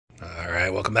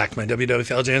right, welcome back to my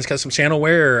WWFL Jan's Custom channel,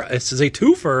 where this is a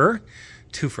two for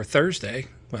Thursday.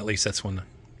 Well, at least that's when I'm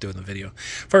doing the video.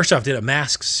 First off, did a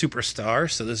masked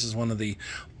superstar. So this is one of the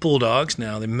Bulldogs.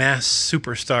 Now, the masked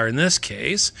superstar in this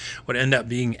case would end up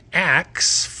being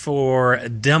Axe for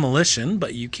Demolition,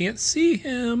 but you can't see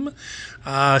him.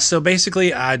 So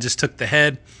basically, I just took the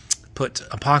head, put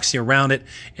epoxy around it,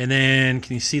 and then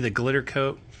can you see the glitter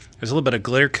coat? There's a little bit of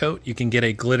glitter coat. You can get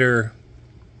a glitter...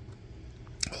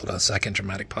 Hold on a second,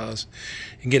 dramatic pause.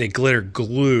 You can get a glitter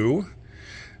glue,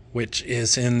 which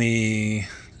is in the,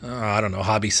 I don't know,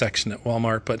 hobby section at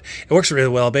Walmart, but it works really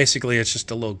well. Basically, it's just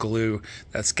a little glue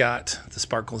that's got the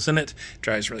sparkles in it,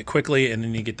 dries really quickly, and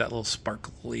then you get that little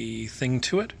sparkly thing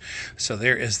to it. So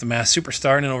there is the masked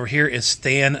superstar, and then over here is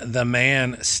Stan the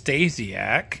Man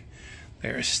Stasiak.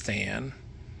 There's Stan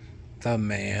the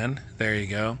Man. There you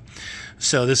go.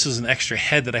 So this is an extra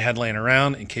head that I had laying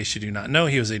around. In case you do not know,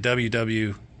 he was a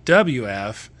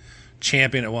WWF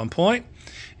champion at one point,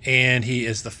 and he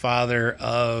is the father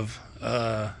of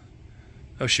oh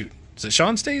shoot, is it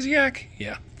Sean Stasiak?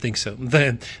 Yeah, I think so.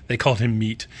 They called him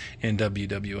Meat in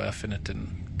WWF, and it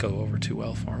didn't go over too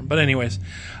well for him. But anyways,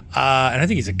 and I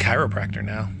think he's a chiropractor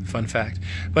now. Fun fact.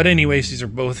 But anyways, these are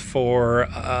both for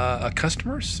a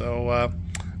customer, so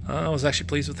I was actually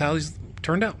pleased with how these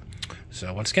turned out.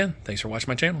 So once again, thanks for watching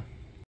my channel.